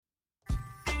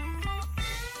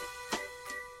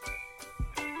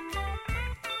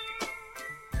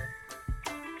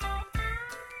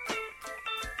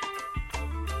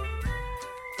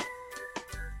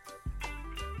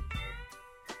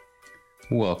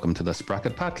Welcome to the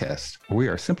Sprocket Podcast, where we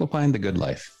are simplifying the good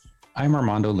life. I'm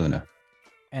Armando Luna.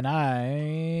 And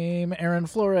I'm Aaron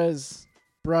Flores,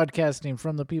 broadcasting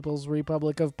from the People's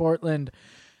Republic of Portland,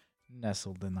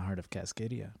 nestled in the heart of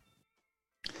Cascadia.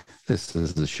 This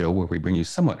is the show where we bring you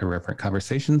somewhat irreverent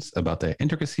conversations about the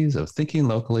intricacies of thinking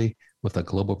locally with a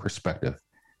global perspective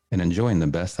and enjoying the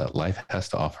best that life has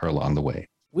to offer along the way.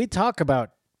 We talk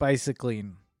about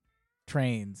bicycling,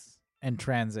 trains, and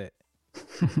transit,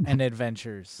 and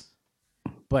adventures,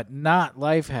 but not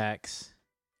life hacks.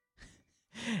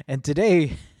 And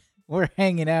today, we're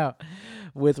hanging out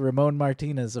with Ramon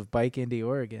Martinez of Bike Indy,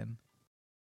 Oregon.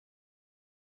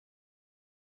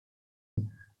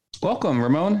 Welcome,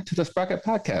 Ramon, to the Sprocket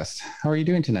Podcast. How are you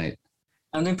doing tonight?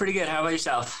 I'm doing pretty good. How about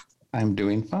yourself? I'm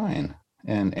doing fine.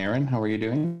 And Aaron, how are you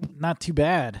doing? Not too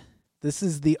bad. This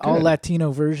is the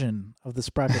all-Latino version of the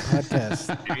Sprocket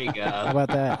Podcast. There you go. How about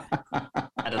that?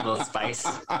 Add a little spice.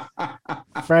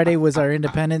 Friday was our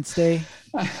Independence Day,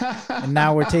 and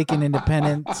now we're taking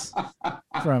independence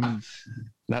from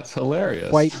That's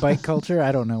hilarious. white bike culture.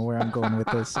 I don't know where I'm going with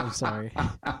this. I'm sorry.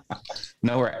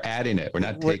 No, we're adding it. We're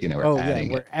not taking it. We're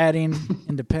adding we're it. adding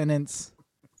independence.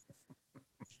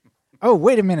 Oh,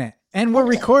 wait a minute. And we're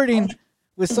recording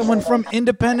with someone from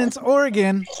Independence,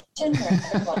 Oregon.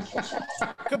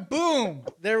 Kaboom!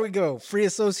 There we go. Free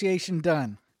association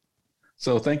done.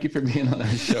 So thank you for being on our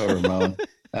show, Ramon.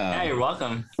 Yeah, you're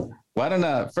welcome. Why don't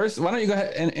you go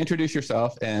ahead and introduce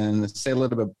yourself and say a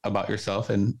little bit about yourself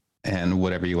and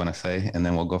whatever you want to say, and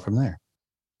then we'll go from there.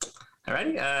 All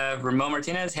righty. Ramon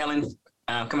Martinez,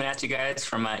 coming at you guys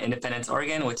from Independence,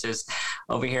 Oregon, which is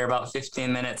over here about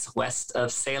 15 minutes west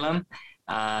of Salem.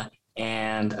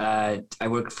 And I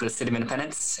work for the City of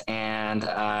Independence and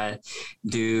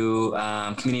do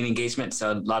community engagement.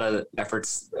 So a lot of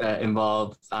efforts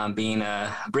involve being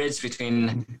a bridge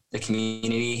between the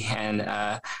community and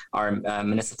our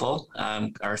municipal,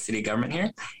 our city government here.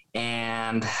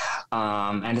 And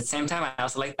at the same time, I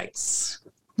also like bikes.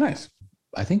 Nice.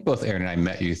 I think both Aaron and I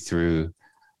met you through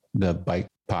the Bike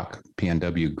POC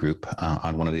PNW group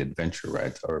on one of the adventure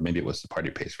rides, or maybe it was the party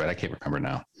pace ride. I can't remember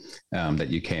now, that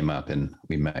you came up and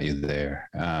we met you there.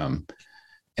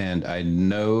 And I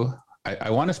know I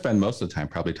want to spend most of the time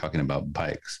probably talking about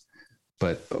bikes,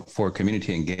 but for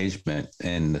community engagement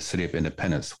in the City of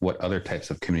Independence, what other types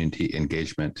of community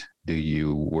engagement do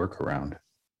you work around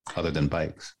other than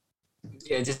bikes?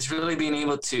 Yeah, just really being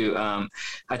able to,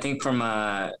 I think from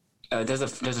there's a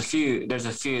few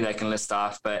that I can list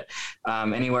off, but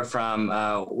anywhere from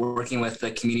working with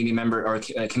the community member or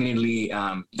community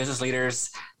business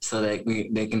leaders so that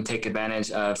they can take advantage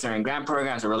of certain grant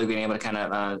programs, or really being able to kind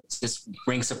of just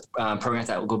bring some programs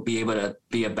that will be able to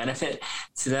be a benefit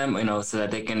to them, so that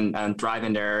they can thrive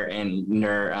in their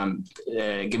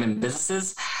given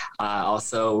businesses.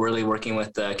 Also really working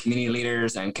with the community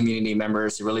leaders and community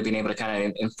members, really being able to kind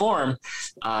of inform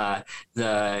the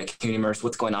community members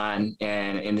what's going on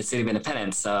in the City of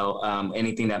Independence. So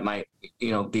anything that might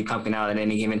be pumping out at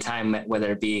any given time,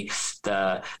 whether it be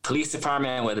the police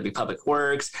department, whether it be public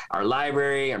works, our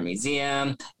library, our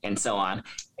museum, and so on.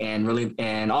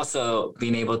 And also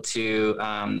being able to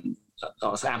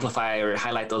also amplify or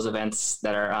highlight those events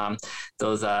that are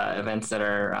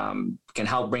can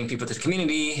help bring people to the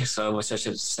community. So such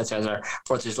as our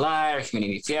 4th of July, our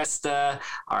community fiesta,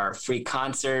 our free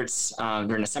concerts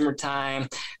during the summertime,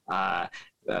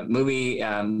 movie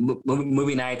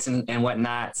nights and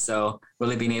whatnot. So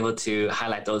really being able to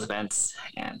highlight those events.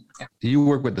 And yeah. You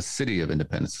work with the City of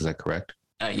Independence, is that correct?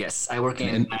 Yes, I work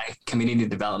in community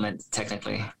development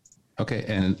technically. Okay,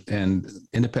 and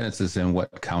Independence is in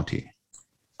what county?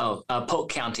 Oh, Polk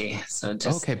County. So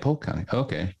Polk County.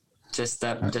 Okay. Just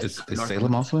is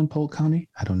Salem also in Polk County?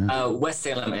 I don't know. West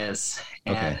Salem is,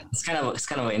 and okay. It's kind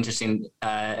of an interesting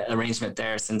arrangement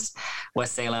there, since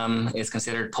West Salem is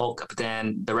considered Polk, but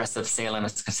then the rest of Salem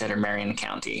is considered Marion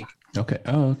County. Okay.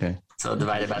 Oh, okay. So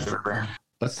divided by the river.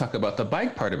 Let's talk about the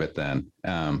bike part of it then.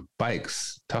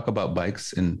 Bikes. Talk about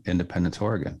bikes in Independence,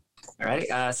 Oregon. All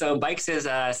right. So bikes is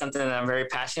something that I'm very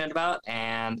passionate about,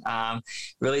 and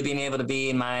really being able to be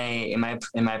in my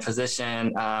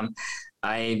position.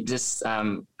 I get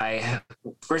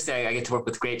to work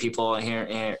with great people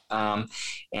here,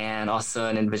 and also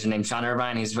an individual named Sean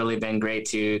Irvine. He's really been great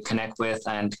to connect with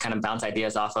and kind of bounce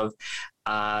ideas off of.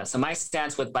 So my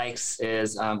stance with bikes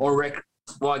is, I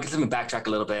guess let me backtrack a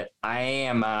little bit. I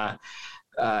am, I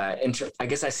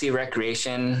guess I see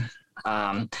recreation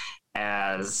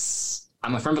as,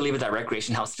 I'm a firm believer that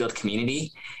recreation helps build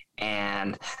community,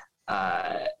 and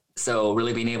so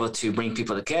really being able to bring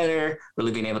people together,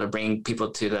 really being able to bring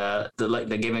people to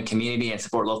the given community and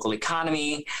support local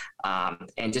economy,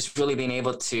 and just really being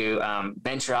able to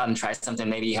venture out and try something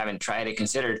maybe you haven't tried or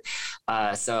considered.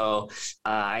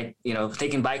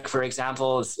 Taking bike, for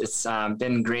example, it's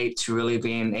been great to really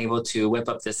being able to whip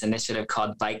up this initiative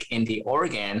called Bike Indy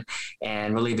Oregon,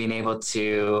 and really being able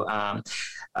to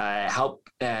help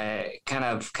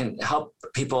help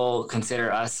people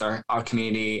consider us or our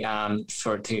community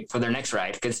for their next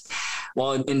ride. Because,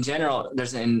 well, in general,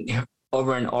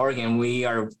 over in Oregon, we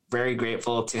are very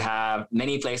grateful to have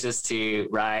many places to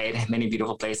ride, many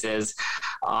beautiful places,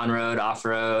 on road, off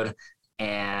road.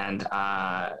 And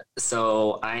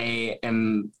so I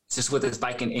am just with this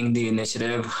Bike in Indy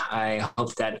initiative, I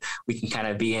hope that we can kind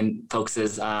of be in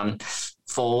folks'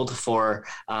 fold for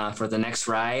the next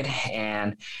ride,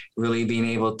 and really being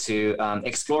able to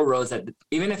explore roads that,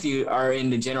 even if you are in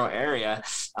the general area,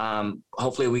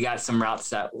 hopefully we got some routes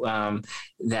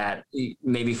that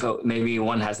maybe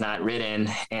one has not ridden.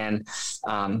 And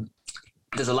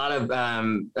there's a lot of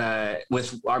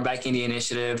with our Bike Indy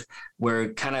initiative,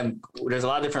 there's a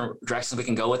lot of different directions we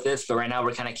can go with this, but right now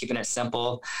we're kind of keeping it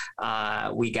simple.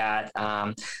 We got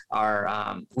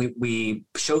we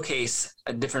showcase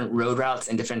different road routes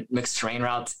and different mixed terrain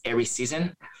routes every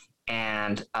season.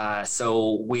 And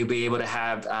so we'll be able to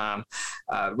have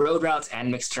road routes and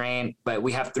mixed terrain, but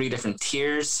we have 3 different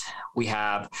tiers. We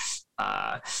have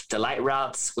the light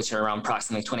routes, which are around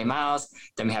approximately 20 miles.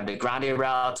 Then we have the grande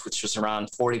routes, which was around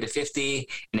 40 to 50.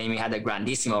 And then we have the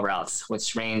grandissimo routes,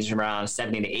 which range around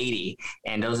 70 to 80.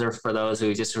 And those are for those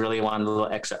who just really want a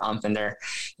little extra oomph in their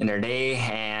day.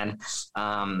 And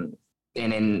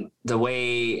in the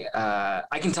way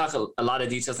I can talk a lot of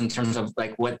details in terms of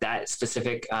like what that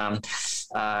specific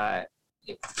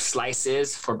slice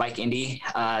is for Bike Indy.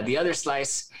 The other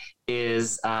slice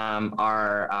is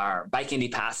our Bike Indy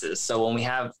passes. So when we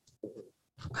have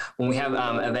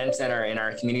events that are in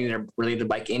our community that are related to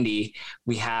Bike Indy,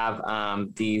 we have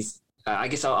these. I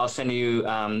guess I'll send you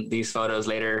these photos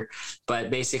later, but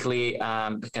basically,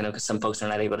 some folks are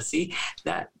not able to see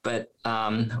that, but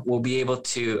we'll be able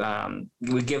to,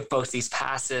 we give folks these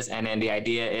passes, and then the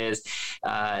idea is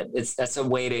that's a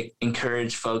way to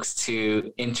encourage folks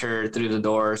to enter through the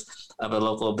doors of a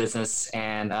local business,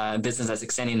 and business that's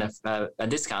extending a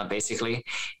discount basically,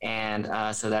 and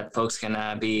so that folks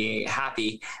can be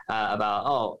happy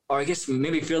about, or I guess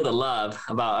maybe feel the love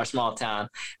about our small town,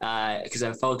 because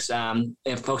if folks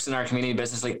in our community,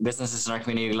 businesses in our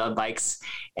community love bikes,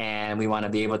 and we want to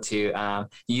be able to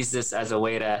use this as a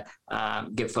way to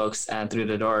get folks through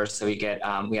the doors. So we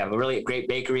have a really great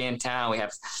bakery in town. We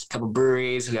have a couple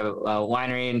breweries. We have a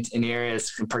winery in the area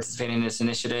that's participating in this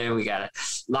initiative. We got a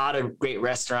lot of great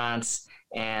restaurants.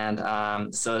 And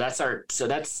so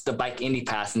that's the Bike Indy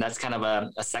Pass, and that's kind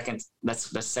of that's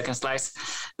the second slice.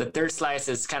 The third slice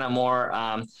is kind of more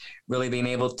really being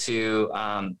able to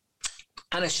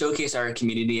kind of showcase our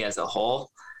community as a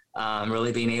whole,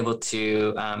 really being able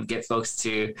to get folks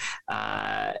to,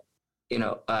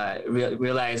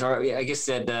 realize, or I guess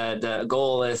that the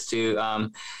goal is to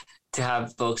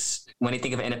have folks, when they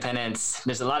think of independence,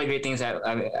 there's a lot of great things that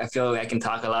I feel I can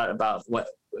talk a lot about,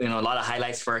 a lot of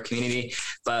highlights for our community,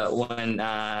 but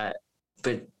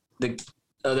but the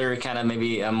other kind of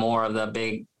maybe more of the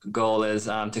big goal is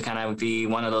to kind of be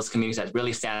one of those communities that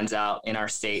really stands out in our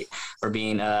state for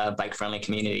being a bike-friendly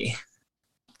community.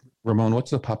 Ramon,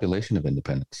 what's the population of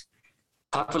Independence?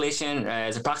 Population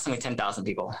is approximately 10,000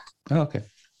 people. Oh, okay.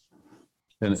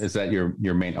 And is that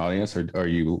your main audience, or are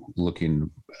you looking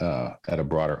at a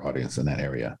broader audience in that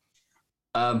area?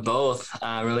 Both,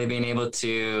 really being able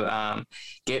to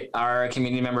get our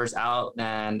community members out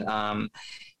and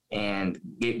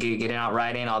get it out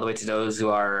riding all the way to those who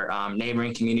are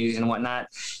neighboring communities and whatnot.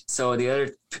 So the other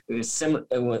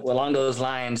along those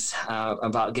lines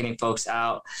about getting folks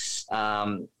out,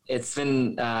 it's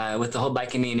been with the whole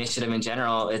Bike Indy initiative in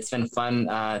general, it's been fun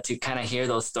to kind of hear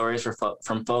those stories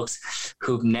from folks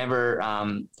who've never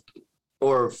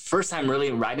or first time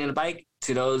really riding a bike,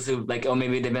 to those who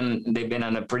maybe they've been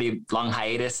on a pretty long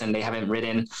hiatus and they haven't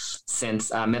ridden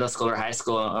since middle school or high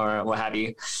school or what have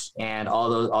you, and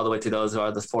all the way to those who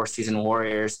are the 4-season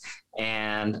warriors.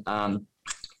 And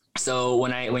so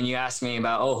when you ask me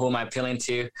about who am I appealing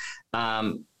to,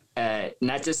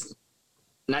 not just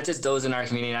those in our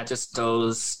community, not just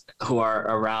those who are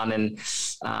around, and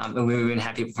we even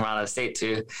have people from out of the state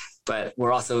too, but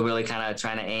we're also really kind of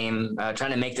trying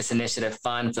to make this initiative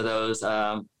fun for those,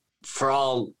 for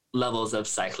all levels of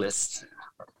cyclists.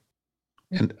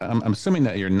 And I'm assuming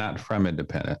that you're not from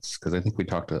Independence, because I think we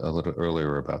talked a little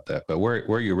earlier about that, but where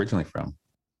are you originally from?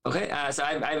 Okay, so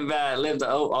I've lived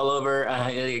all over.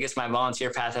 I guess my volunteer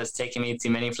path has taken me to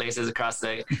many places across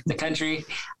the country.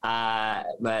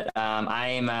 But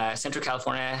I'm Central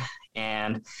California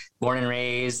and born and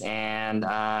raised, and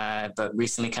but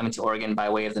recently coming to Oregon by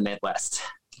way of the Midwest.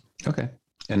 Okay.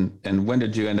 And when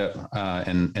did you end up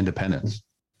in Independence?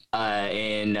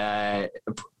 In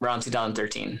around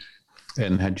 2013.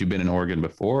 And had you been in Oregon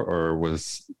before, or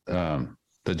was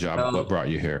the job what brought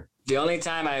you here? The only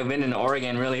time I've been in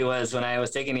Oregon really was when I was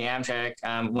taking the Amtrak.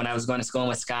 When I was going to school in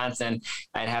Wisconsin,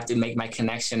 I'd have to make my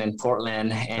connection in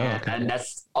Portland, and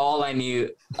that's all I knew.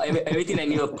 Everything I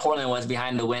knew of Portland was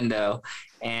behind the window,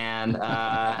 and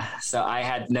so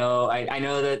I know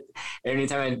that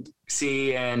anytime I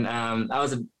see, and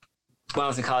when I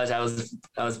was in college, I was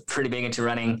pretty big into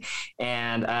running,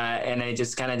 and I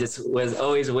just was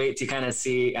always wait to kind of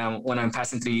see when I'm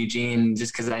passing through Eugene,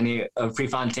 just because I knew of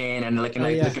Prefontaine and looking for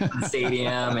the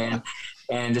stadium,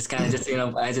 and just kind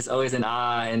of I just always in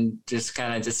awe and just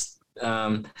kind of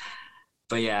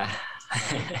but yeah.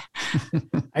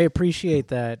 I appreciate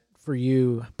that for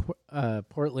you.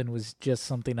 Portland was just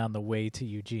something on the way to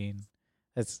Eugene.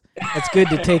 That's good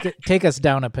to take us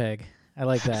down a peg. I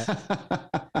like that.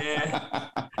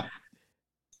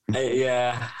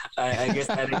 I guess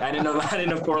I didn't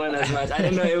know Portland as much. I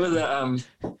didn't know it was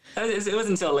it was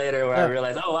until later where I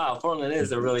realized, oh wow, Portland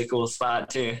is a really cool spot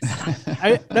too.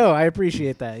 I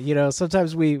appreciate that.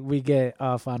 Sometimes we get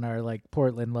off on our like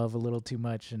Portland love a little too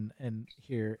much and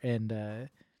here and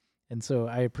so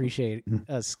I appreciate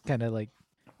us kind of like,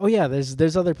 oh yeah,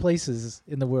 there's other places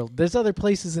in the world. There's other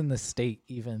places in the state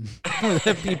even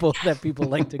that people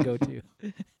like to go to.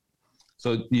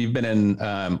 So you've been in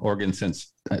Oregon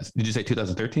since, did you say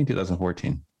 2013,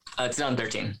 2014?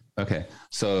 2013. Okay.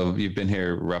 So you've been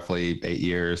here roughly 8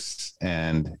 years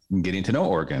and getting to know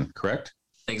Oregon, correct?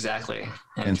 Exactly.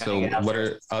 And so what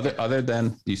are other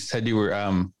than, you said you were,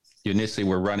 you initially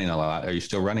were running a lot. Are you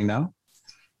still running now?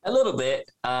 A little bit.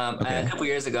 A couple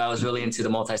years ago, I was really into the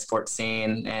multi-sport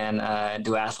scene and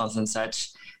duathlons and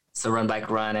such. So run,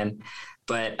 bike, run.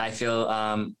 But I feel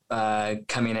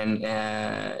coming in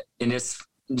this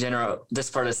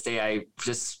part of the state, I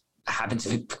just happen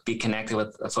to be connected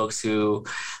with folks who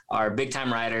are big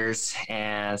time riders.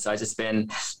 And so I've just been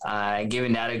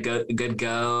giving that a good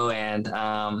go. And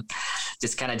I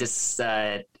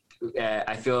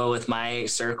feel with my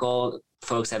circle,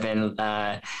 folks have been,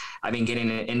 I've been getting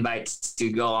invites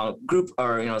to go on group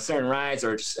or, certain rides,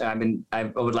 or just, over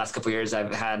the last couple of years,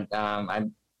 I've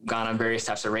gone on various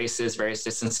types of races, various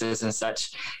distances and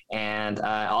such. And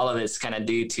all of it's kind of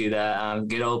due to the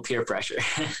good old peer pressure.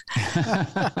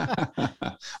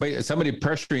 Wait, is somebody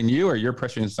pressuring you or you're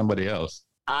pressuring somebody else?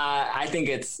 I think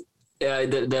it's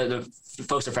the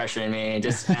folks are pressuring me.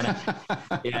 Just kind of,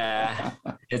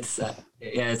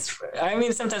 I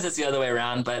mean, sometimes it's the other way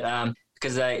around, but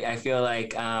because I feel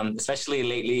like, especially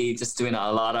lately, just doing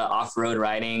a lot of off-road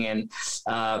riding and,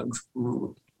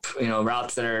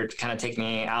 routes that are kind of taking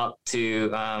me out to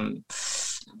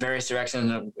various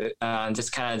directions,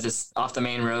 just off the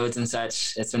main roads and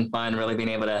such. It's been fun really being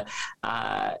able to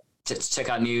just check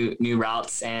out new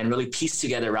routes and really piece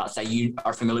together routes that you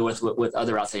are familiar with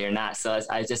other routes that you're not. So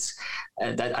I've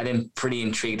been pretty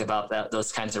intrigued about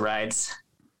those kinds of rides.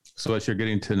 So as you're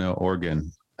getting to know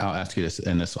Oregon, I'll ask you this,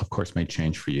 and this of course may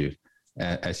change for you.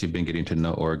 As you've been getting to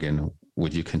know Oregon,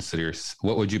 what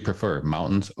would you prefer,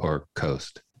 mountains or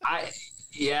coast? Because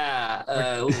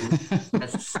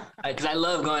I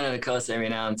love going to the coast every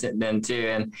now and then too,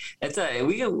 and it's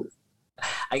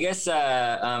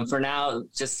for now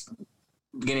just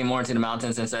getting more into the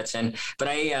mountains and such. But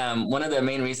one of the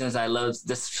main reasons I love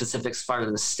this specific part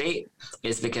of the state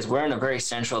is because we're in a very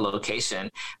central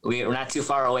location. We're not too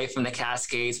far away from the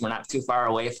Cascades. We're not too far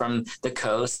away from the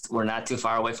coast. We're not too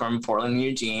far away from Portland and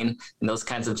Eugene and those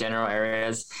kinds of general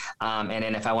areas. And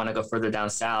then if I want to go further down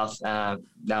south,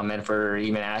 down Medford or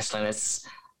even Ashland, it's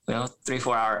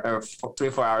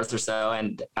 3-4 hours or so,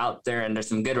 and out there, and there's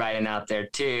some good riding out there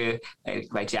too,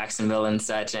 like Jacksonville and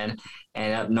such, and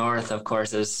up north, of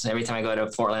course, is every time I go to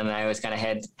Portland, I always kind of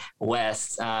head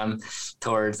west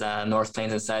towards North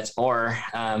Plains and such, or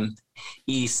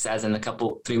east, as in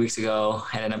 3 weeks ago,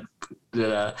 headed up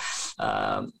to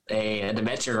an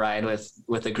adventure ride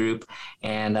with a group,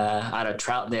 and out of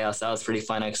Troutdale, so that was pretty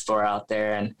fun to explore out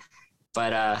there,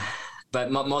 but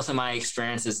most of my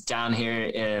experience is down here,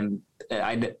 and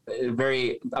I'm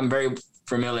very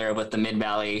familiar with the Mid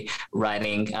Valley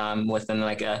riding within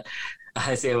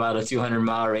I say about a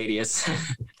 200-mile radius.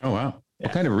 Oh wow! Yeah.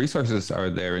 What kind of resources are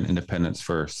there in Independence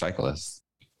for cyclists?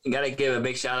 got to give a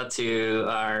big shout out to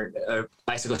our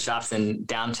bicycle shops in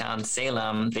downtown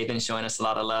Salem. They've been showing us a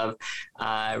lot of love,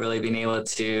 really being able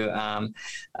to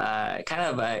I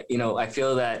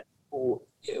feel that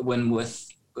when with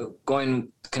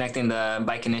connecting the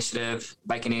biking initiative,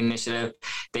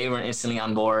 they were instantly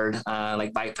on board,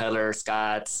 like Bike Peddler,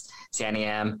 Scott's, Sandy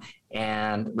M,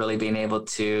 and really being able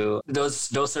to those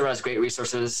serve as great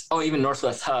resources. Oh, even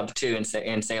Northwest Hub too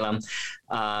in Salem.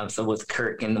 So with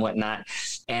Kirk and whatnot.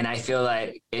 And I feel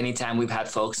like anytime we've had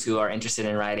folks who are interested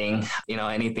in riding,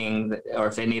 anything, or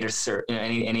if they need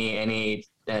any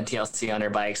TLC on their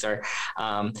bikes,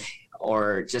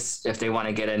 or just if they want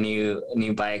to get a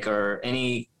new bike or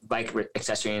any bike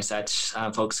accessory and such,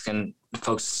 they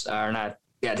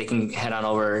can head on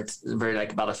over. It's very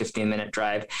about a 15-minute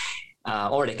drive.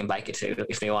 Or they can bike it too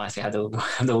if they want, if they have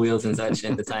the wheels and such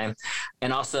at the time.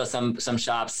 And also some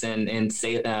shops in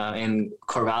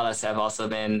Corvallis have also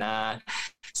been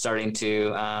starting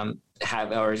to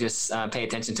pay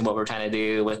attention to what we're trying to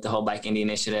do with the whole Bike Indy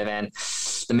initiative. And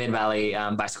the Mid Valley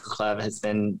Bicycle Club has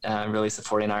been really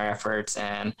supporting our efforts,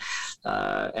 and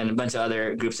a bunch of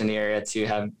other groups in the area to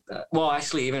have,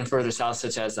 actually even further south,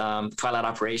 such as Twilight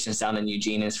Operations down in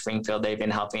Eugene and Springfield. They've been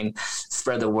helping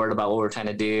spread the word about what we're trying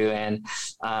to do, and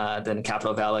then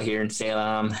Capitol Valley here in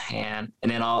Salem, and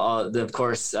then of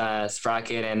course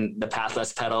Sprocket and the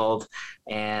Pathless Pedaled,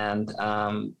 and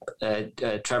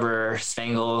Trevor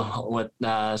Spangle with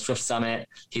Swift Summit.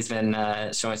 He's been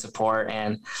showing support,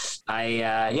 and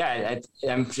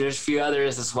there's a few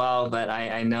others as well, but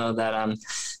I know that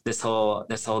this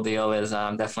whole deal is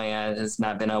definitely has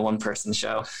not been a one-person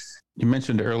show. You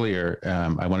mentioned earlier,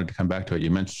 I wanted to come back to it.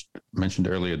 You mentioned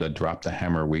earlier the Drop the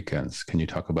Hammer weekends. Can you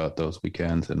talk about those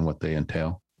weekends and what they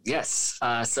entail? Yes.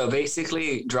 So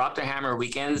basically, Drop the Hammer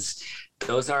weekends,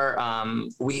 those are,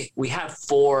 we have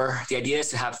 4. The idea is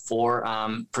to have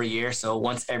 4 per year, so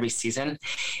once every season.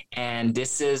 And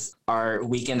this is our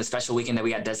weekend, the special weekend that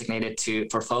we got designated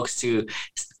for folks to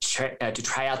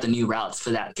try out the new routes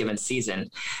for that given season.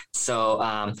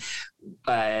 So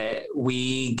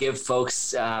we give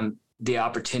folks the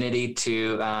opportunity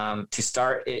to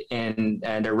start in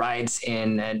their rides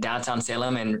in downtown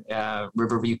Salem and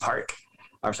Riverview Park.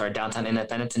 Downtown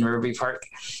Independence in Riverview Park.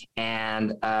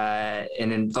 And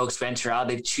then folks venture out,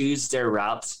 they choose their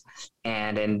routes,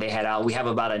 and then they head out. We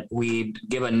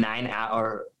give a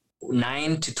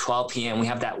 9 to 12 p.m. We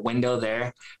have that window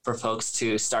there for folks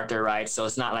to start their ride. So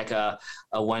it's not like a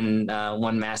one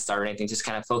mass start or anything. Just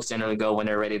kind of folks generally go when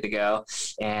they're ready to go,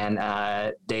 and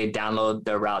they download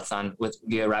the routes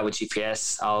via Ride with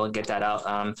GPS. I'll get that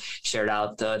out, shared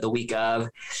out the week of,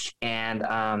 and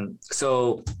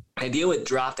so. The deal with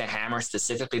Drop the Hammer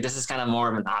specifically, this is kind of more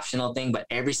of an optional thing, but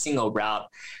every single route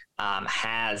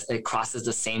crosses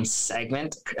the same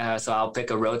segment. So I'll pick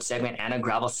a road segment and a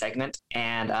gravel segment,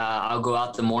 and I'll go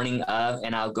out the morning of,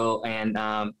 and I'll go and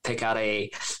pick out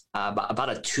about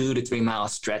a 2 to 3 mile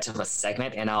stretch of a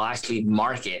segment, and I'll actually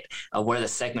mark it where the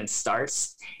segment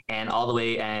starts and all the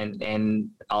way, and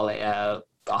I'll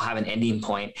have an ending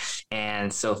point,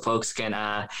 and so folks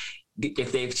can.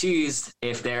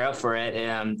 If they're up for it,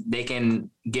 they can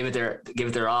give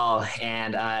it their all,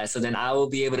 and so then I will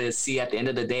be able to see at the end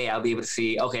of the day. I'll be able to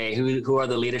see, okay, who are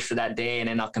the leaders for that day, and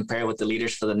then I'll compare it with the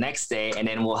leaders for the next day, and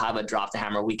then we'll have a Drop the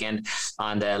Hammer weekend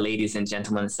on the ladies and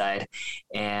gentlemen side,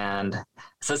 and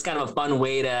so it's kind of a fun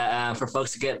way to for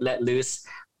folks to get let loose.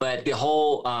 But the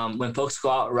whole when folks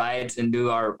go out rides and do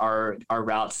our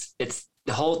routes,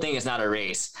 the whole thing is not a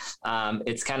race.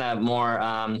 It's kind of more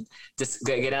just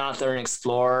get out there and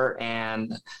explore.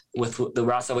 And with the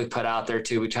routes that we put out there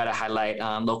too, we try to highlight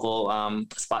local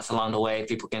spots along the way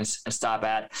people can stop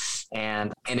at,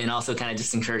 and then also kind of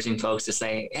just encouraging folks to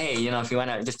say, hey, if you want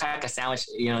to just pack a sandwich,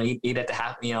 eat at the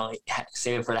half,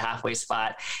 save it for the halfway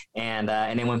spot, and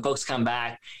then when folks come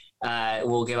back.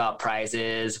 We'll give out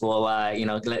prizes. We'll,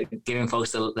 giving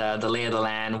folks the lay of the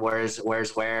land, where's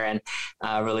where, and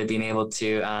really being able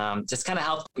to just kind of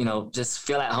help, just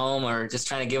feel at home, or just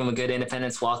trying to give them a good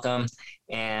independence welcome,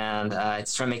 and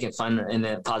just try to make it fun and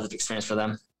a positive experience for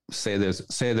them. Say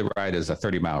the ride is a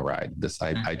 30-mile ride.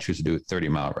 I choose to do a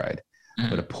 30-mile ride,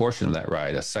 but a portion of that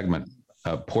ride, a segment,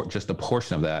 just a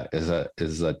portion of that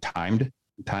is timed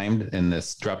in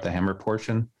this Drop the Hammer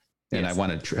portion. And yes. I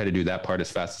want to try to do that part as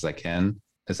fast as I can.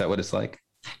 Is that what it's like?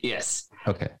 Yes.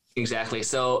 Okay. Exactly.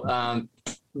 So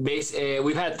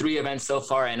we've had 3 events so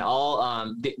far, and all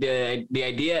the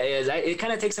idea is it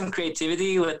kind of takes some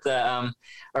creativity with the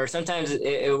or sometimes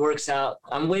it works out.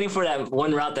 I'm waiting for that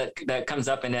one route that comes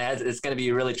up, and it's going to be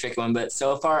a really tricky one. But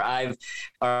so far I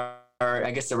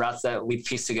guess the routes that we've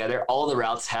pieced together, all the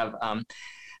routes have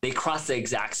they cross the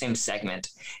exact same segment.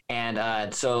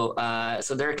 And so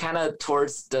they're kind of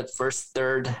towards the first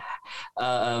third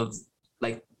of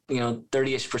like,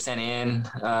 30-ish% in,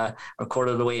 a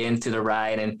quarter of the way into the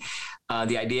ride. And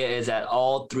the idea is that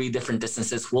all three different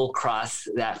distances will cross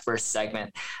that first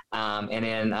segment. And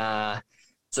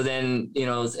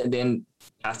then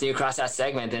after you cross that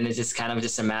segment, then it's just kind of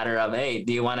just a matter of, hey,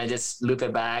 do you want to just loop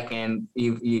it back and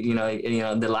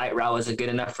the light route was good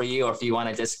enough for you, or if you want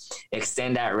to just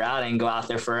extend that route and go out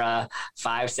there for a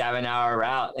 5-7 hour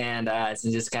route and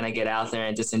just kind of get out there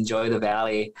and just enjoy the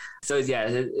valley. So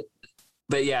yeah.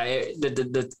 But yeah,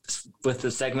 with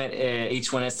the segment,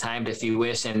 each one is timed if you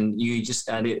wish, and you just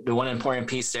the one important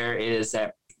piece there is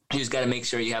that you just got to make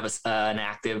sure you have an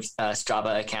active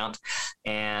Strava account,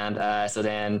 and so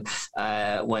then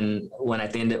when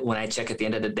I check at the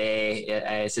end of the day,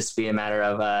 it's just be a matter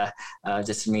of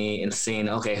just me and seeing,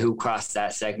 okay, who crossed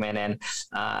that segment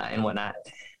and whatnot.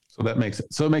 So it makes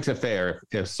it fair.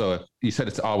 If you said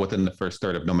it's all within the first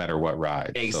third of no matter what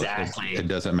ride. Exactly. So it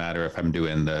doesn't matter if I'm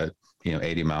doing the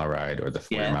 80-mile ride or the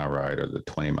 40-mile ride or the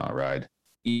 20-mile ride.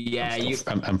 Yeah,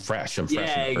 I'm fresh.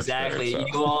 Yeah, exactly. Third, so.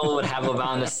 You all would have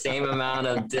about the same amount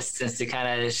of distance to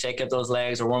kind of shake up those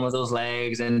legs or warm up those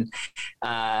legs, and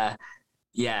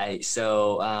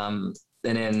So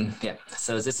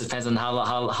so this depends on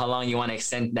how long you want to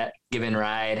extend that given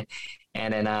ride,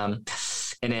 and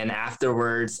then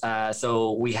afterwards,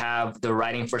 so we have the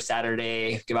riding for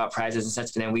Saturday, give out prizes and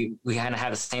such. But then we kind of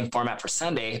have the same format for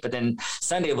Sunday. But then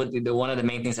Sunday, one of the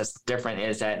main things that's different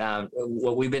is that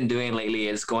what we've been doing lately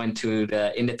is going to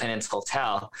the Independence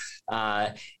Hotel,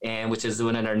 and which is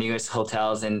one of our newest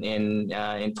hotels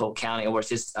in Polk County, or it's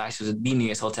just actually the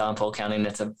newest hotel in Polk County, and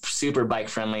it's a super bike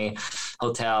friendly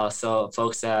hotel. So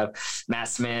folks have Matt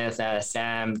Smith,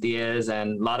 Sam Diaz,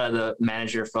 and a lot of the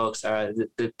manager folks are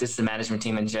this is the management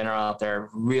team in general out there,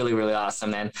 really, really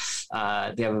awesome. And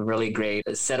they have a really great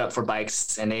setup for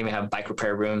bikes, and they even have a bike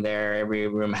repair room there. Every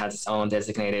room has its own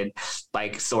designated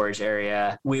bike storage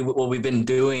area. What we've been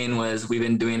doing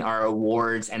our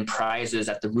awards and prizes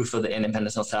at the roof of the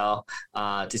Independence Hotel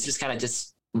to just kind of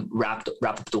just wrap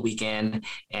up the weekend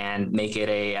and make it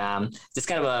just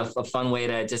kind of a fun way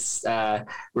to just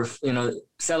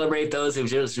celebrate those who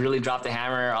just really dropped the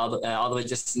hammer all the way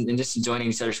just enjoying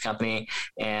each other's company.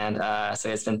 And so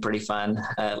it's been pretty fun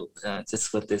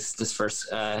just with this first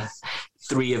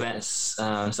 3 events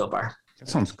so far. That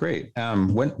sounds great.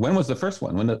 When was the first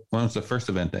one? When was the first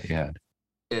event that you had?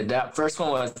 That first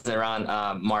one was around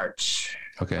March.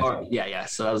 Okay. Yeah.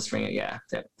 So that was spring. Yeah.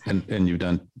 And you've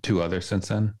done 2 others since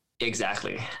then?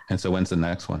 Exactly. And so when's the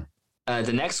next one?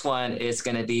 The next one is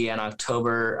going to be on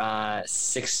October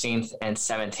 16th and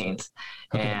 17th.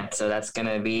 Okay. And so that's going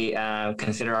to be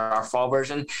considered our fall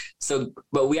version.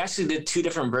 But we actually did 2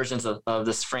 different versions of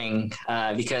the spring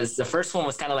because the first one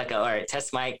was kind of like, all right,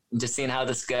 test mic, just seeing how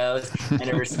this goes. And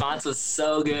the response was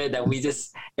so good that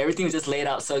everything was just laid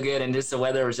out so good. And just the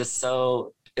weather was just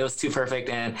it was too perfect,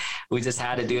 and we just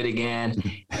had to do it again.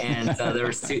 And so there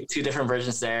was two different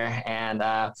versions there. And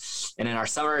then our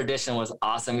summer edition was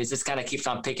awesome. It just kind of keeps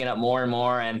on picking up more and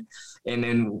more. And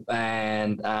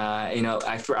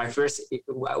I first,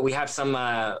 we have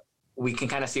some, we can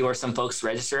kind of see where some folks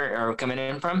register or coming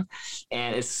in from.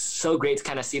 And it's so great to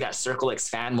kind of see that circle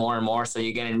expand more and more. So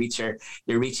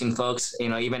you're reaching folks,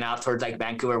 even out towards like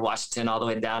Vancouver, Washington, all the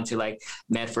way down to like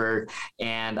Medford.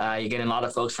 And you're getting a lot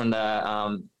of folks from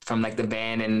like the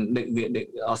Bend, and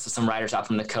also some riders out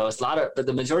from the coast. But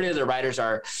the majority of the riders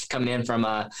are coming in from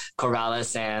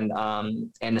Corvallis and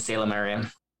the Salem area.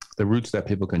 The routes that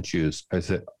people can choose, is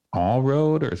it all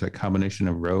road, or is it a combination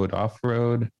of road,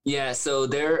 off-road? Yeah, so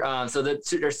there's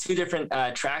 2 different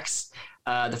tracks.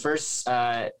 The first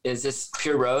is just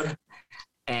pure road,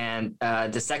 and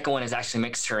the second one is actually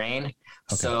mixed terrain. Okay.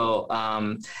 So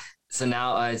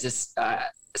now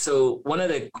so one of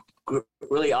the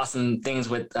really awesome things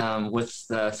with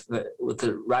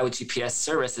the Ride with GPS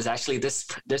service is actually this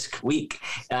week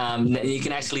you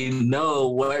can actually know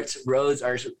which roads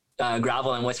are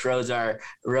gravel and which roads are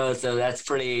roads. So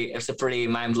it's a pretty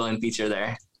mind-blowing feature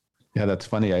there. Yeah, that's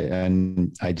funny.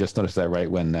 I just noticed that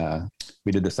right when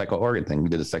we did the Cycle Oregon thing. We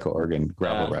did the Cycle Oregon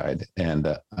gravel ride,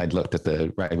 and I looked at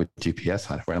the Ride with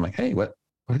GPS on it. I'm like, hey, what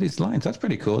are these lines? That's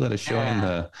pretty cool that it's showing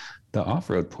the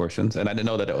off-road portions, and I didn't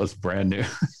know that it was brand new.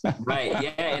 Right.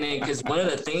 Yeah, and because one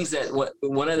of the things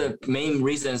one of the main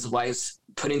reasons why it's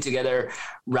putting together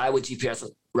Ride with GPS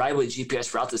ride with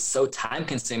GPS routes is so time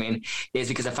consuming is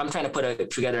because if I'm trying to put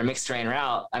together a mixed terrain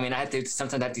route, I mean,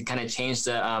 sometimes I have to kind of change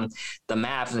the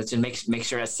map to make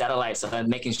sure it's satellite. So I'm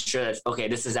making sure that, okay,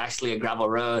 this is actually a gravel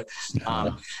road.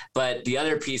 But the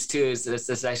other piece too is this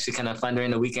is actually kind of fun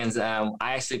during the weekends. I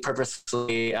actually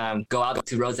purposefully go out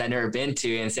to roads I've never been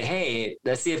to and say, hey,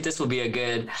 let's see if this will be a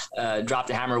good drop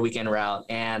the hammer weekend route.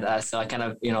 And so I kind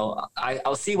of,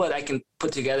 I'll see what I can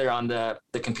put together on the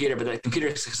computer, but the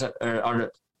computer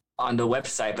on the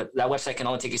website, but that website can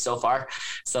only take you so far.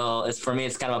 So for me,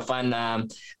 it's kind of a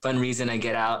fun reason to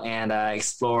get out and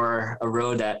explore a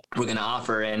road that we're going to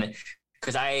offer. And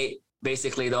because I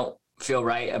basically don't feel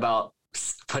right about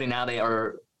putting out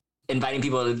or inviting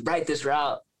people to ride this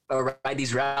route or ride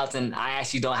these routes, and I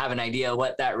actually don't have an idea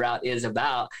what that route is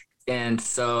about. And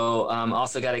so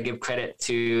also got to give credit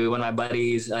to one of my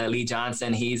buddies, Lee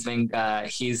Johnson. He's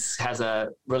has a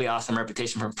really awesome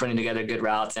reputation for putting together good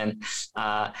routes. And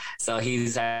so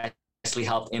he's actually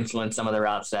helped influence some of the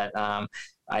routes that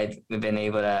I've been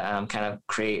able to kind of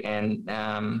create. And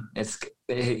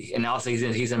also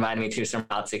he's invited me to some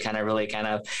routes to kind of really kind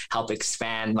of help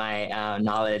expand my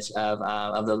knowledge of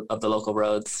the local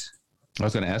roads. I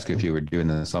was going to ask you if you were doing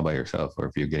this all by yourself or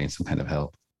if you're getting some kind of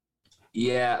help.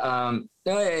 Yeah.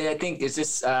 No, I think it's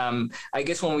just, I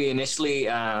guess when we initially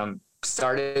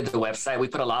started the website, we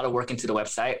put a lot of work into the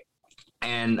website.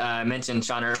 And I mentioned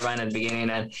Sean Irvine at the beginning,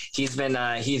 and he's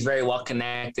very well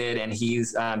connected, and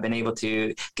he's been able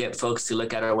to get folks to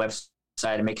look at our website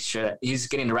and making sure that he's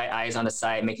getting the right eyes on the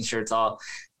site, making sure it's all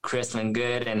crisp and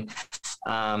good. And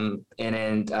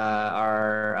then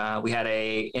we had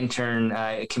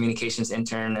a communications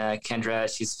intern, Kendra.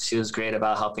 She was great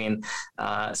about helping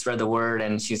spread the word,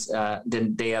 and she's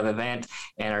the day of event.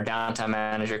 And our downtown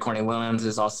manager, Courtney Williams,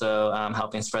 is also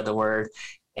helping spread the word.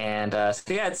 And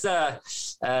so yeah,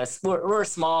 we're a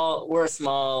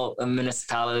small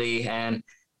municipality, and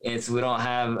we don't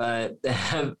have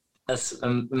a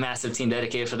massive team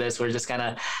dedicated for this. We're just kind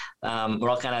of we're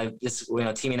all kind of just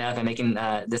teaming up and making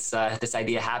this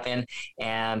idea happen.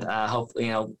 And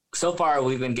hopefully, so far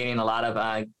we've been getting a lot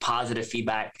of positive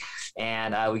feedback,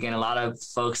 and we're getting a lot of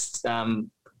folks.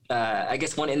 I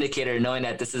guess one indicator knowing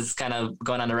that this is kind of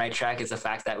going on the right track is the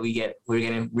fact that we're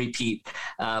getting repeat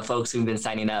folks who've been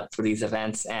signing up for these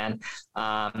events. And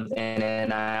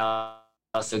then I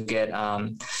also get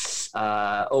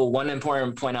one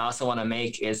important point I also want to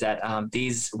make is that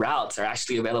these routes are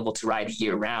actually available to ride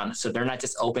year round. So they're not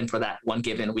just open for that one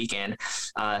given weekend.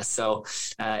 And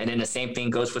then the same thing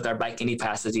goes with our Bike Indy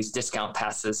passes, these discount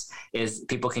passes, is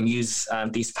people can use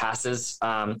these passes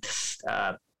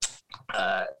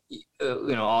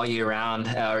all year round,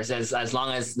 or as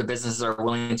long as the businesses are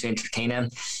willing to entertain them.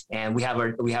 And we have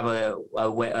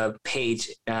a page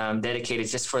dedicated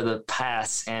just for the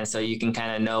pass, and so you can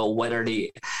kind of know what are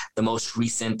the most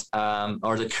recent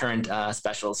or the current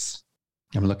specials.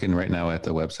 I'm looking right now at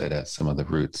the website at some of the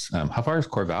routes. How far is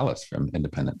Corvallis from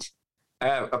Independence?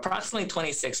 Approximately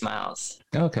 26 miles.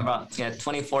 Okay.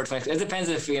 24, 20. It depends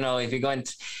if you're going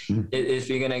if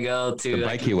you're going to go to the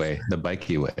bikey way. The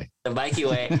bikey way.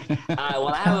 Well,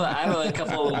 I have a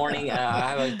couple I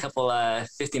have a couple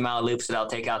 50-mile loops that I'll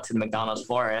take out to the McDonald's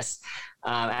Forest.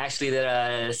 I actually did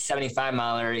a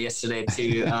 75-miler yesterday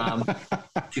to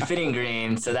Fitting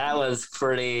Green. So that was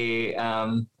pretty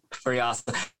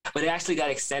awesome. But it actually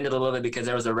got extended a little bit because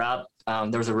there was a road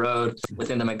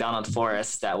within the McDonald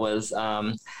Forest that was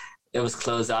it was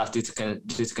closed off due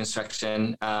to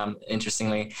construction,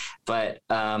 interestingly. But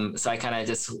so I kind of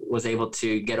just was able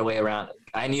to get away around.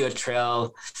 I knew a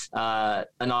trail,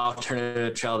 an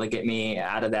alternative trail to get me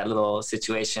out of that little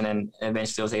situation, and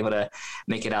eventually was able to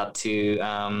make it out to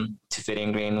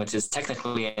Fitting Green, which is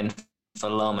technically in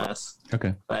Philomath.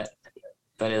 Okay. But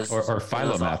it's or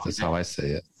Philomath is how I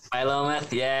say it.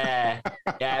 Philomath, yeah.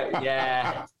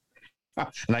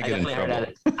 And I get in trouble.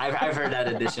 I've heard that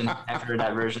edition. I've heard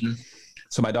that version.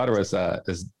 So my daughter is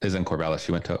in Corvallis.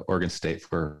 She went to Oregon State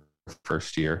for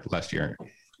last year,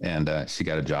 and she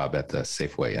got a job at the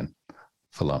Safeway in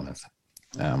Philomath.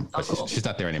 But cool. She's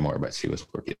not there anymore, but she was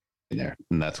working there.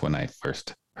 And that's when I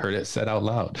first heard it said out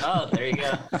loud. Oh, there you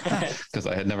go. Because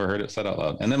I had never heard it said out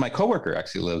loud. And then my coworker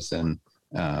actually lives in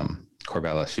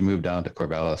Corvallis. She moved down to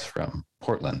Corvallis from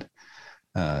Portland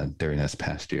during this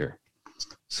past year.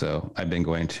 So I've been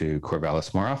going to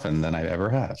Corvallis more often than I ever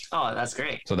have. Oh, that's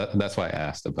great. So that's why I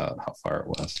asked about how far it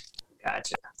was.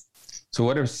 Gotcha. So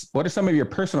what are some of your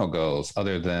personal goals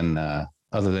other than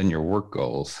your work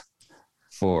goals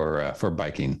for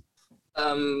biking?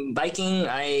 Biking,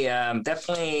 I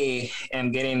definitely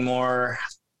am getting more.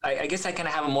 I guess I kind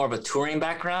of have more of a touring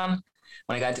background.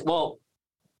 When I got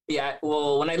Yeah,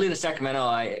 well, when I lived in Sacramento,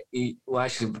 I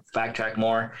should backtrack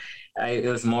more. It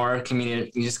was more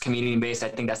community based. I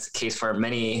think that's the case for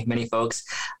many folks.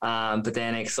 But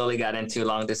then I slowly got into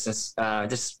long distance,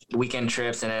 just weekend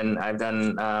trips, and then I've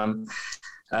done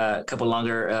a couple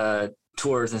longer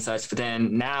tours and such. But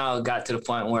then now got to the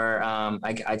point where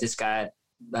I just got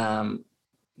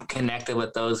connected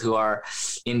with those who are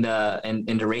in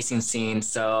the racing scene.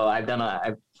 So I've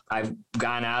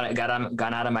gone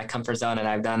out of my comfort zone, and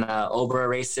I've done Obra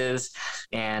races,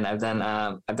 and I've done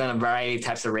a variety of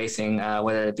types of racing,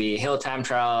 whether it be hill time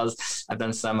trials. I've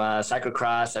done some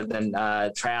cyclocross. I've done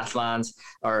triathlons,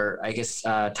 or I guess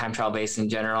time trial based in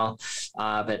general.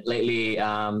 But lately,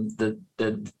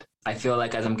 I feel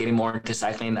like as I'm getting more into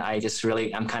cycling,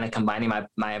 I'm kind of combining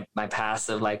my paths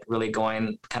of like really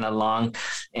going kind of long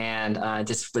and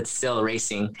just with still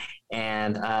racing.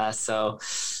 And so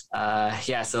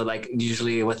like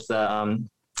usually with the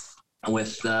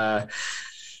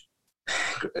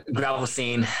gravel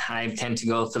scene, I tend to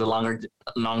go for the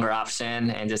longer option,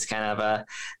 and just kind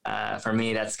of for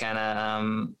me, that's kind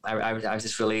of I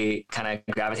just really kind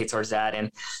of gravitate towards that.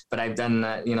 But I've done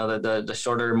the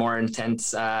shorter, more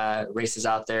intense races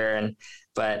out there,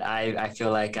 but I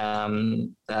feel like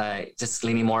just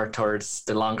leaning more towards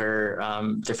the longer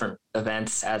different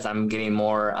events as I'm getting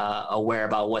more aware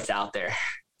about what's out there.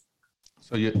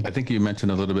 So I think you mentioned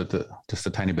a little bit, just a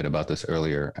tiny bit about this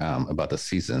earlier, about the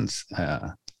seasons.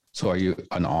 So are you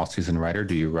an all-season rider?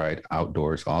 Do you ride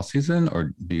outdoors all season,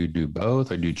 or do you do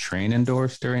both, or do you train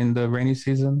indoors during the rainy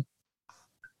season?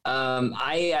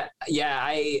 I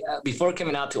before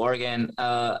coming out to Oregon,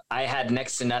 I had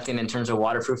next to nothing in terms of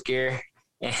waterproof gear.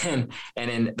 But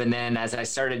then as I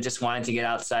started just wanting to get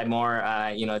outside more,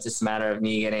 it's just a matter of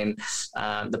me getting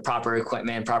the proper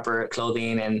equipment, proper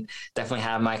clothing, and definitely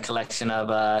have my collection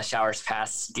of showers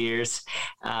pass gears.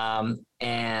 But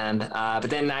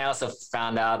then I also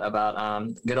found out about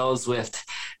good old Zwift.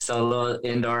 So a little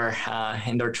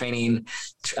indoor training,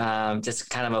 just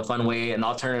kind of a fun way, an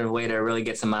alternative way to really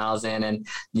get some miles in, and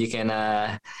you can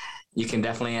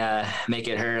definitely make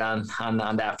it hurt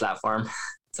on that platform.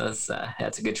 So it's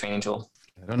a good training tool.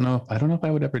 I don't know if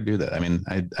I would ever do that. I mean,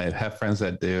 I have friends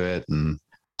that do it, and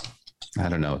I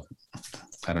don't know.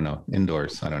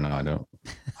 Indoors. I don't know.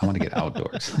 I want to get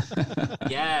outdoors.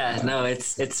 Yeah, no,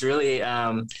 it's really,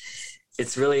 I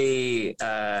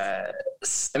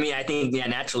mean, I think,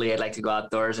 naturally I'd like to go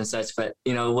outdoors and such, but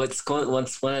what's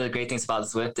one of the great things about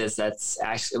Zwift is that's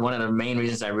actually one of the main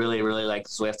reasons I really, really like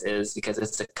Zwift is because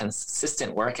it's a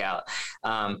consistent workout.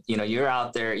 You're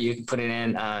out there, you can put it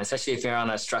in, especially if you're on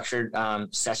a structured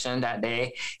session that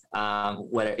day.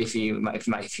 Whether if you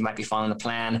might be following the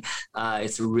plan,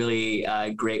 it's a really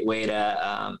great way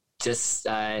to just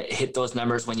hit those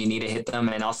numbers when you need to hit them,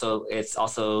 and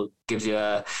also gives you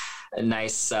a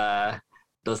nice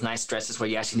those nice stretches where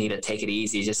you actually need to take it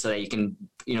easy, just so that you can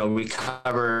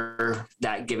recover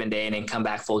that given day and then come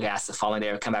back full gas the following day,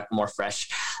 or come back with more fresh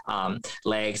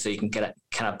legs, so you can kind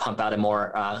of pump out a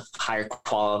more higher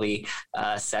quality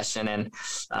session. And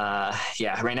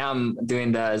right now I'm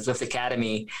doing the Zwift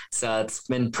Academy, so it's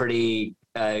been pretty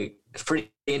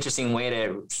interesting way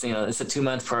to, it's a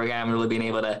 2-month program, really being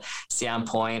able to stay on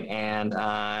point and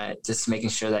just making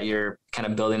sure that you're kind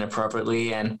of building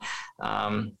appropriately. And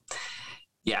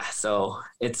so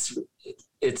it's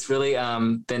really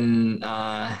been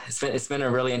it's been a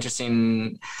really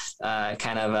interesting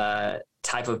kind of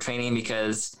type of training,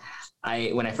 because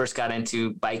when I first got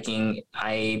into biking,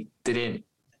 I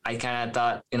kind of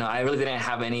thought, I really didn't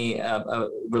have any a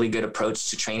really good approach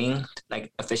to training,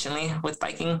 like efficiently with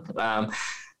biking.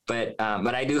 But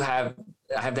I do have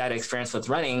that experience with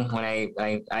running when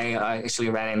I actually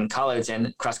ran in college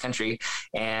and cross country,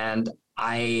 and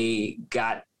I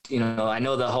got, I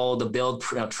know the build,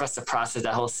 trust the process,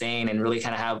 that whole saying, and really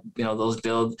kind of have, those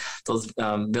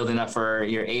building up for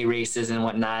your A races and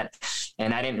whatnot.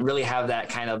 And I didn't really have that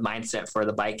kind of mindset for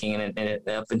the biking and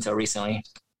up until recently.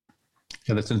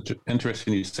 Yeah, that's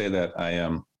interesting you say that.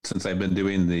 Since I've been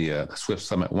doing the Swift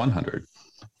Summit 100,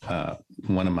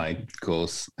 one of my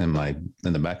goals in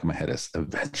the back of my head is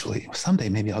eventually, someday,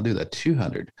 maybe I'll do the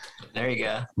 200. There you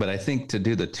go. But I think to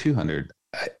do the 200,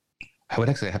 I would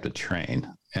actually have to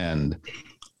train, and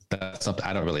that's something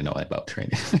I don't really know about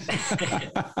training.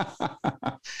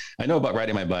 I know about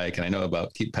riding my bike, and I know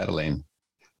about keep pedaling,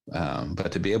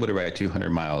 but to be able to ride 200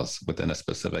 miles within a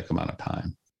specific amount of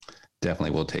time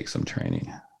definitely will take some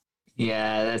training.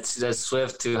 Yeah, that's the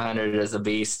Swift 200 is a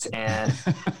beast, and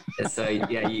so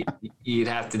you'd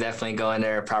have to definitely go in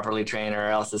there properly train, or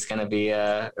else it's going to be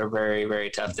a very, very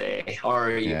tough day.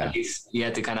 Or at least you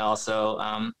have to kind of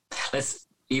also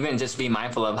even just be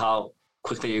mindful of how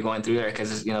quickly you're going through there,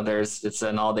 because it's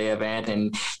an all-day event,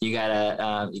 and you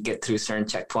gotta you get through certain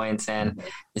checkpoints, and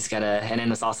and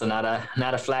then it's also not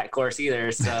a flat course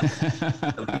either, so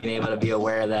being able to be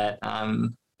aware of that,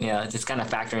 just kind of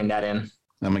factoring that in.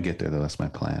 I'm gonna get there though. That's my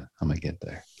plan. I'm gonna get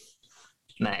there.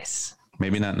 Nice.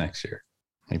 Maybe not next year.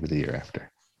 Maybe the year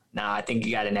after. No, I think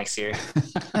you got it next year.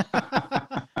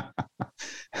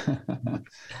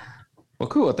 Well,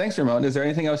 cool. Well, thanks, Ramon. Is there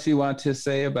anything else you want to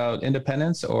say about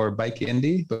Independence or Bike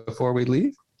Indy before we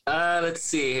leave? Let's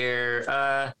see here.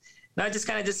 No, just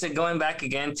going back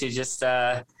again to just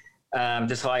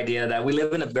this whole idea that we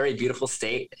live in a very beautiful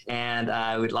state, and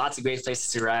with lots of great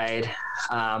places to ride.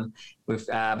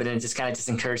 But then just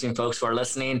encouraging folks who are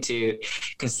listening to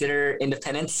consider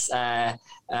Independence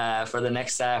for the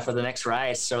next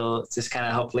ride. So just kind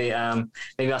of hopefully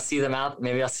maybe I'll see them out.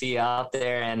 Maybe I'll see you out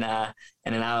there, and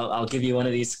then I'll give you one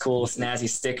of these cool snazzy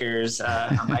stickers,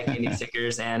 Bike Indy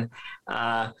stickers. And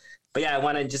but yeah, I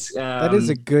want to just that is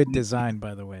a good design,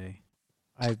 by the way.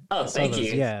 Thank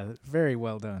you. Yeah, very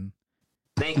well done.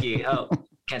 Thank you.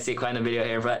 Can't see it quite in the video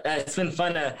here, but it's been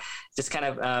fun to just kind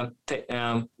of get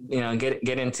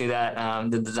into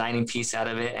that the designing piece out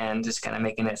of it, and just kind of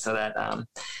making it so that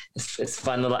it's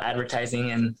fun little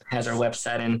advertising, and has our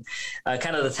website, and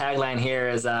kind of the tagline here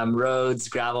is roads,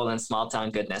 gravel, and small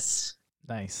town goodness.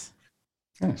 Nice.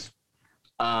 And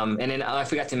then I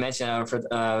forgot to mention, we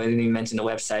didn't even mention the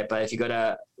website, but if you go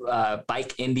to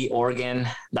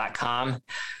bikeindyoregon.com,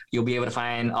 you'll be able to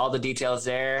find all the details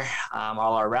there,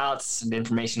 all our routes, and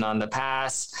information on the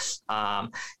pass,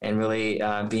 and really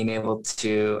being able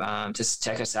to just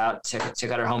check us out, check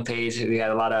out our homepage. We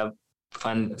got a lot of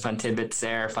fun tidbits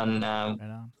there,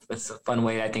 it's a fun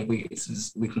way I think we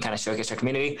can kind of showcase our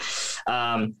community.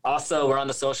 Also, we're on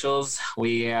the socials.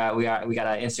 We got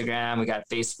an Instagram, we got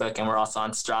Facebook, and we're also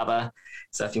on Strava.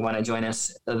 So if you want to join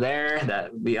us there,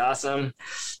 that would be awesome.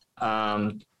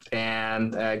 And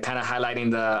kind of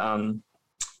highlighting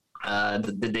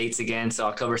the dates again. So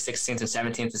October 16th and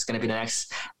 17th is going to be the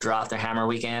next Draw After Hammer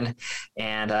weekend.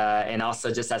 And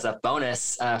also, just as a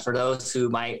bonus, for those who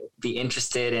might be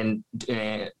interested in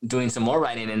doing some more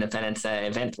riding Independence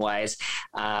event wise,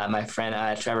 my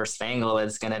friend Trevor Spangle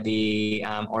is going to be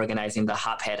organizing the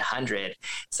Hophead 100.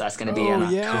 So that's going to be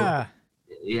yeah.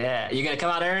 Yeah. You going to come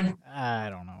out, Aaron? I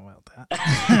don't know about that.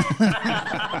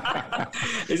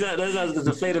 That's a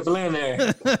deflated balloon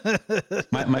there.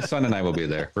 My son and I will be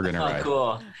there. We're going to ride.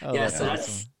 Cool. Yeah, so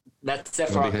awesome. that's it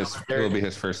for it'll be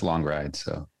his first long ride.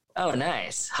 So. Oh,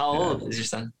 nice. How old is your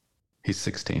son? He's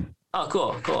 16. Oh,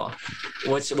 cool.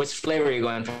 Which flavor are you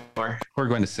going for? We're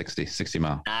going to 60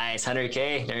 mile. Nice,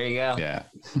 100K. There you go. Yeah.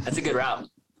 That's a good route.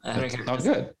 Oh,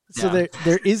 good. So there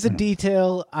is a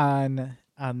detail on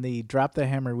the Drop the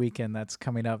Hammer weekend that's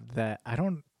coming up that I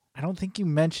don't think you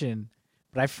mentioned,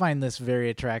 but I find this very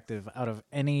attractive out of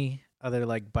any other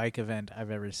bike event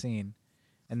I've ever seen,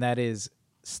 and that is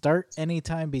start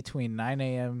anytime between 9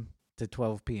 a.m. to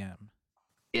 12 p.m.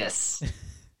 Yes.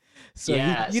 So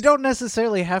you don't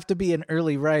necessarily have to be an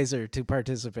early riser to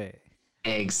participate.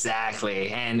 Exactly.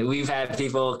 And we've had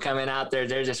people coming out there,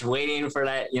 they're just waiting for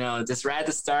that, just right at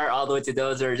the start, all the way to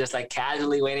those that are just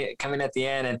casually waiting, coming at the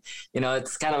end. And,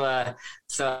 it's kind of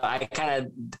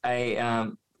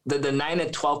the 9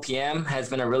 to 12 p.m. has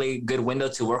been a really good window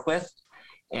to work with.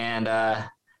 And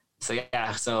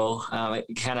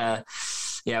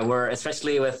we're,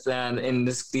 especially with in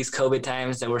these COVID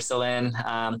times that we're still in,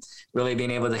 really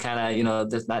being able to kind of,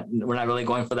 we're not really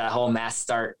going for that whole mass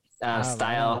start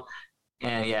style. Man.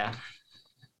 And yeah,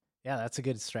 that's a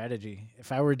good strategy.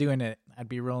 If I were doing it, I'd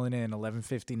be rolling in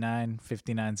 11:59,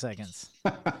 59 seconds.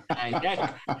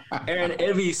 Aaron,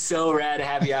 it'd be so rad to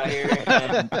have you out here.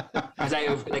 And as I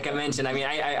mentioned,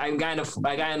 I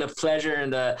got enough pleasure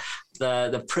and the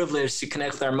privilege to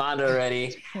connect with Armando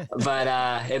already, but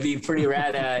it'd be pretty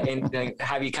rad and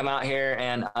have you come out here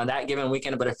and on that given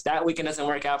weekend. But if that weekend doesn't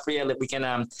work out for you, we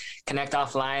can connect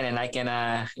offline, and I can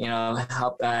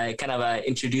help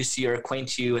introduce you or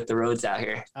acquaint you with the roads out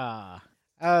here.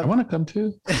 I want to come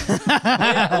too.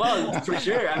 Yeah, well, for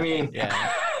sure.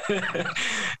 Yeah.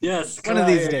 Yes. One of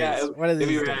these days. One of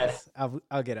these days.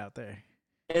 I'll get out there.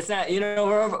 It's not.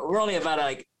 We're only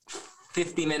about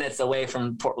 50 minutes away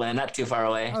from Portland. Not too far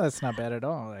away. Oh, that's not bad at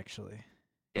all, actually.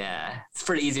 Yeah, it's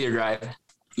pretty easy to drive.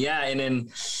 Yeah, and then.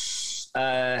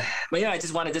 But I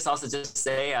just want to also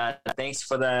say thanks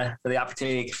for the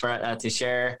opportunity to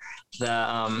share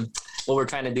the what we're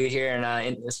trying to do here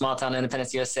in small town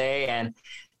Independence, USA, and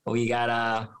we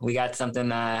got something.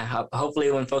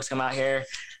 Hopefully, when folks come out here,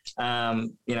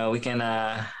 we can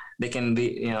they can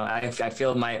be, I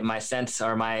feel my sense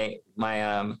or my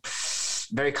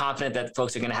very confident that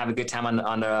folks are going to have a good time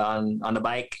on the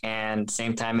bike, and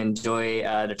same time enjoy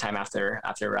their time after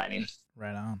riding.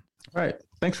 Right on. All right.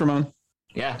 Thanks, Ramon.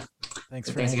 Yeah. Thanks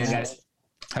again, guys.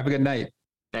 Have a good night.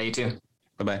 Yeah, you too.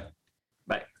 Bye-bye.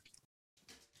 Bye.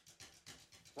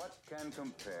 What can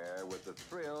compare with the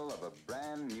thrill of a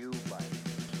brand new bike?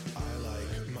 I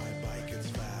like my bike, it's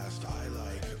fast. I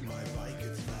like my bike,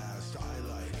 it's fast. I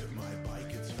like my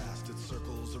bike, it's fast. It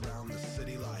circles around the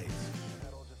city lights.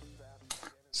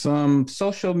 Some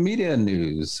social media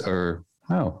news, or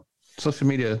social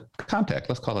media contact.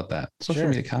 Let's call it that. Social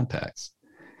media contacts,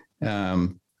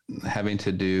 having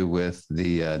to do with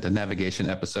the navigation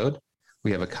episode.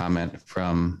 We have a comment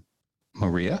from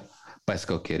Maria,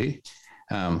 Bicycle Kitty,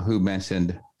 who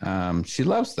mentioned she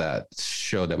loves that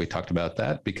show that we talked about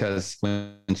that, because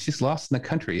when she's lost in the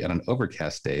country on an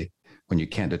overcast day, when you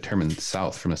can't determine the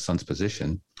south from the sun's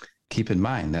position, keep in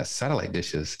mind that satellite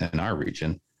dishes in our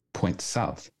region point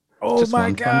south. Oh Just my one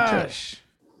fun tip. gosh.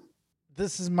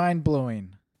 This is mind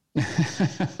blowing.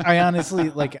 I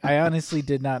honestly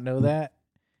did not know that.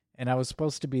 And I was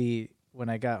supposed to be, when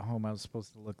I got home, I was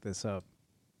supposed to look this up.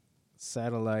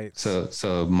 Satellites.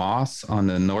 So moss on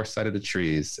the north side of the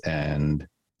trees and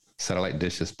satellite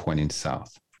dishes pointing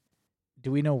south.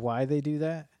 Do we know why they do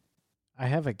that? I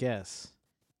have a guess.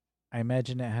 I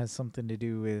imagine it has something to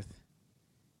do with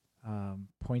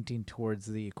pointing towards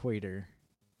the equator.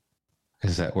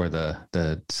 Is that where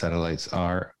the satellites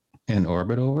are in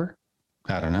orbit over?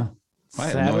 I don't know. I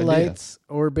have no idea. Satellites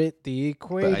orbit the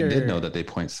equator. But I did know that they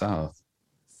point south.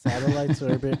 Satellites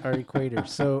orbit our equator.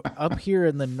 So up here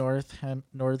in the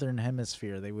northern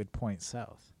hemisphere, they would point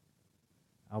south.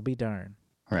 I'll be darned.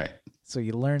 Right. So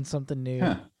you learned something new.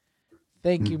 Huh.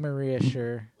 Thank you, Maria.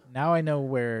 Sure. Now I know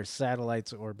where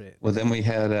satellites orbit. Well, then we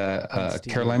had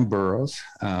Caroline Burrows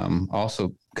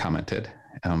also commented,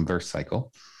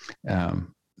 VerseCycle,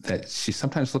 that she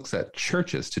sometimes looks at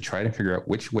churches to try to figure out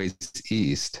which way's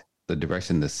east, the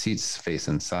direction the seats face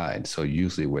inside. So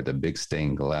usually where the big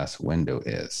stained glass window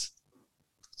is.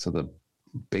 So the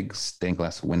big stained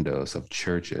glass windows of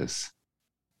churches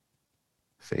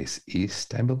face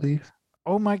east, I believe.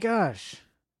 Oh my gosh.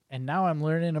 And now I'm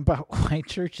learning about why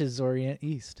churches orient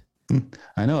east.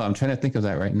 I know. I'm trying to think of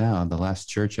that right now. The last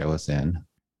church I was in.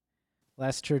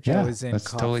 Last church I was in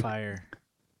caught fire.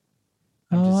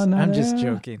 I'm just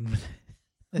joking.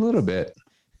 A little bit.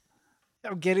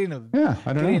 I'm getting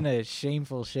a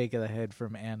shameful shake of the head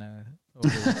from Anna over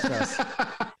just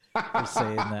for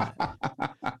saying that.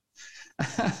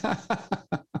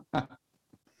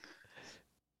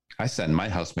 I send my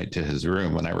housemate to his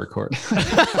room when I record.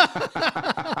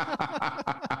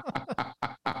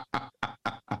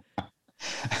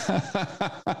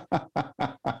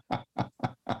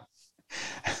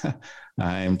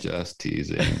 I'm just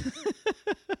teasing.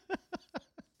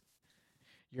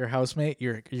 Your housemate,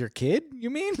 your kid, you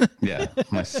mean? Yeah,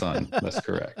 my son. That's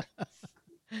correct.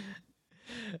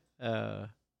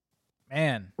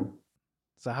 Man.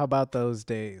 So how about those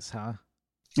days, huh?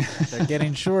 They're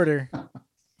getting shorter.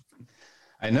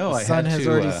 I know. The sun has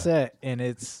already set, and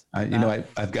it's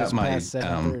I've got my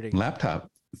laptop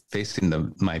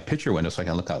facing my picture window so I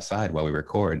can look outside while we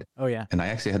record. Oh yeah. And I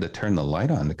actually had to turn the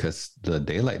light on because the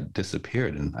daylight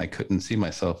disappeared and I couldn't see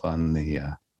myself on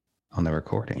the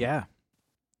recording. Yeah.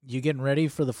 You getting ready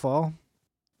for the fall?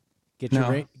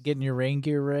 Getting your rain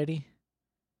gear ready?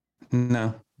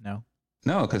 No,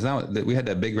 because now we had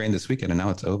that big rain this weekend and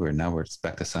now it's over. Now it's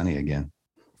back to sunny again.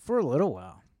 For a little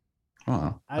while.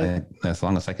 Well, as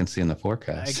long as I can see in the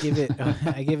forecast.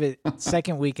 I give it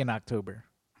second week in October.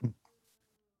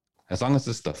 As long as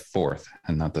it's the 4th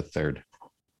and not the 3rd.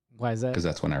 Why is that? Because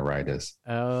that's when our ride is.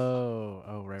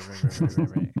 Oh, right.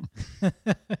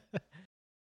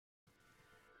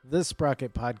 This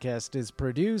Sprocket Podcast is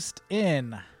produced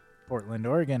in Portland,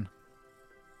 Oregon.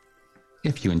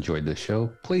 If you enjoyed the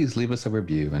show, please leave us a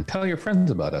review and tell your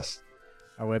friends about us.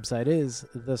 Our website is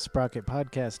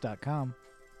thesprocketpodcast.com.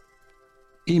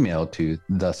 Email to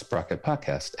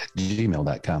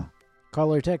thesprocketpodcast@gmail.com.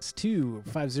 Call or text to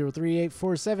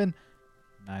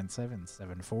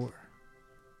 503-847-9774.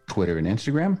 Twitter and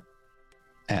Instagram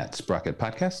 @Sprocket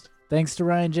Podcast. Thanks to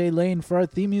Ryan J. Lane for our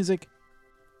theme music.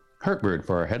 Hertbird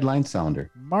for our headline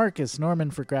sounder. Marcus Norman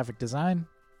for graphic design.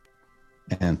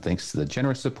 And thanks to the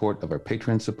generous support of our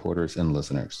Patreon supporters and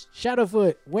listeners.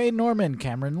 Shadowfoot, Wayne Norman,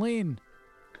 Cameron Lean.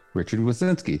 Richard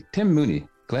Wazinski, Tim Mooney,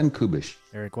 Glenn Kubish.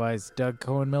 Eric Wise, Doug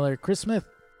Cohen-Miller, Chris Smith.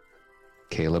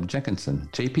 Caleb Jenkinson,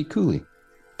 JP Cooley,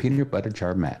 Peter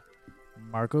Buttigieg Matt.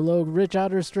 Marco Logue, Rich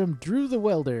Otterstrom, Drew the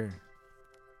Welder.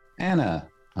 Anna,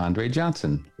 Andre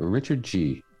Johnson, Richard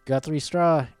G., Guthrie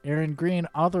Straw, Aaron Green,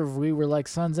 author of We Were Like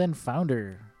Sons and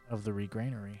founder of the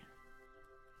Regranary.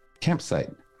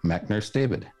 Campsite, Mac Nurse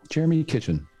David, Jeremy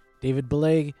Kitchen, David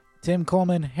Beleg, Tim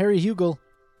Coleman, Harry Hugel,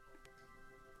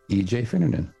 E.J.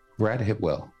 Finnernan, Brad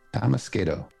Hipwell, Thomas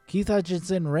Skato, Keith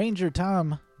Hutchinson, Ranger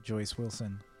Tom, Joyce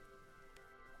Wilson,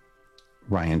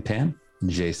 Ryan Tan,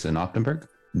 Jason Optenberg,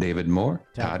 David Moore,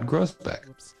 Todd Grosbeck,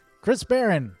 Chris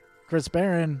Barron, Chris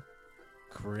Barron,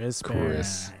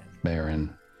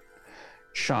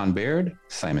 Sean Baird,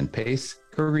 Simon Pace,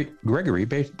 Gregory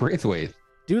Braithwaite.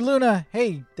 Dude Luna,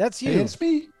 hey, that's you. Hey, it's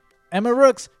me. Emma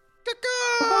Rooks,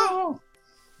 Oh.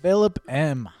 Philip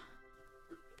M.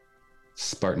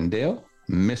 Spartan Dale,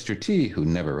 Mr. T, who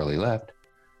never really left,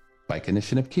 Bike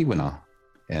Initiative Keweenaw,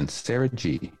 and Sarah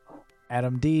G.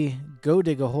 Adam D, Go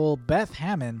Dig a Hole, Beth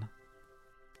Hammond,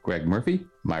 Greg Murphy,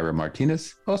 Myra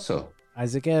Martinez, also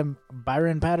Isaac M,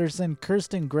 Byron Patterson,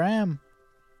 Kirsten Graham,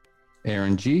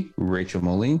 Aaron G, Rachel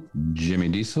Moline, Jimmy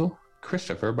Diesel,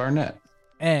 Christopher Barnett.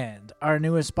 and our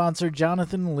newest sponsor,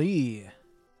 Jonathan Lee.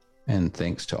 And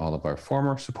thanks to all of our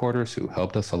former supporters who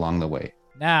helped us along the way.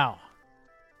 Now,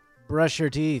 brush your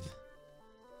teeth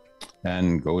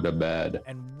And go to bed.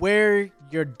 and wear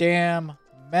your damn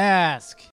mask.